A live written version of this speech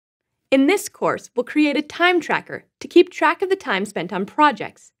In this course, we'll create a time tracker to keep track of the time spent on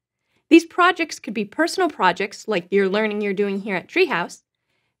projects. These projects could be personal projects like your learning you're doing here at Treehouse,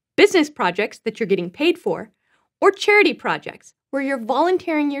 business projects that you're getting paid for, or charity projects where you're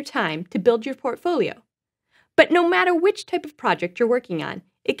volunteering your time to build your portfolio. But no matter which type of project you're working on,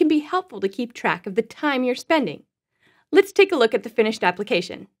 it can be helpful to keep track of the time you're spending. Let's take a look at the finished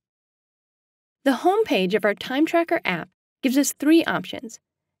application. The home page of our Time Tracker app gives us 3 options: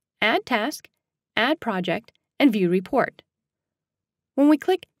 Add Task, Add Project, and View Report. When we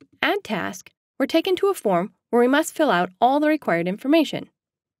click Add Task, we're taken to a form where we must fill out all the required information.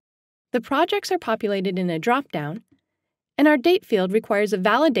 The projects are populated in a drop-down, and our date field requires a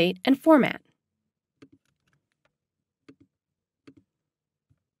valid date and format.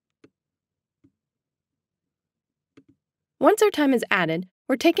 Once our time is added,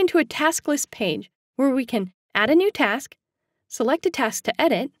 we're taken to a task list page where we can add a new task, select a task to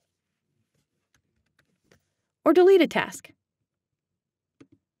edit, or delete a task.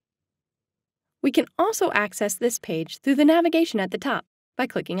 We can also access this page through the navigation at the top by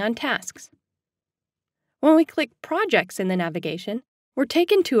clicking on Tasks. When we click Projects in the navigation, we're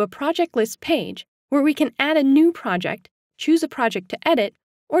taken to a project list page where we can add a new project, choose a project to edit,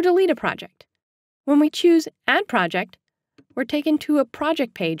 or delete a project. When we choose Add Project, we're taken to a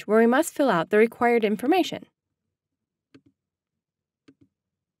project page where we must fill out the required information.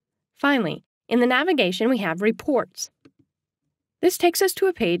 Finally, in the navigation we have Reports. This takes us to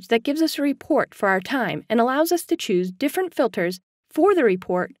a page that gives us a report for our time and allows us to choose different filters for the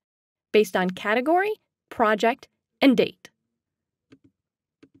report based on category, project, and date.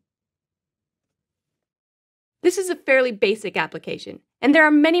 This is a fairly basic application, and there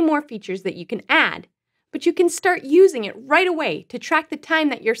are many more features that you can add, but you can start using it right away to track the time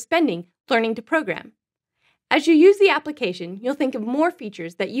that you're spending learning to program. As you use the application, you'll think of more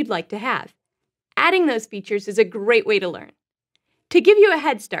features that you'd like to have. Adding those features is a great way to learn. To give you a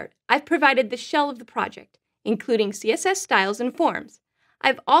head start, I've provided the shell of the project, including CSS styles and forms.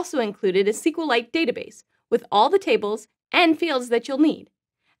 I've also included a SQLite database with all the tables and fields that you'll need,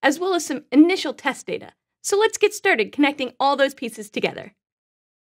 as well as some initial test data. So let's get started connecting all those pieces together.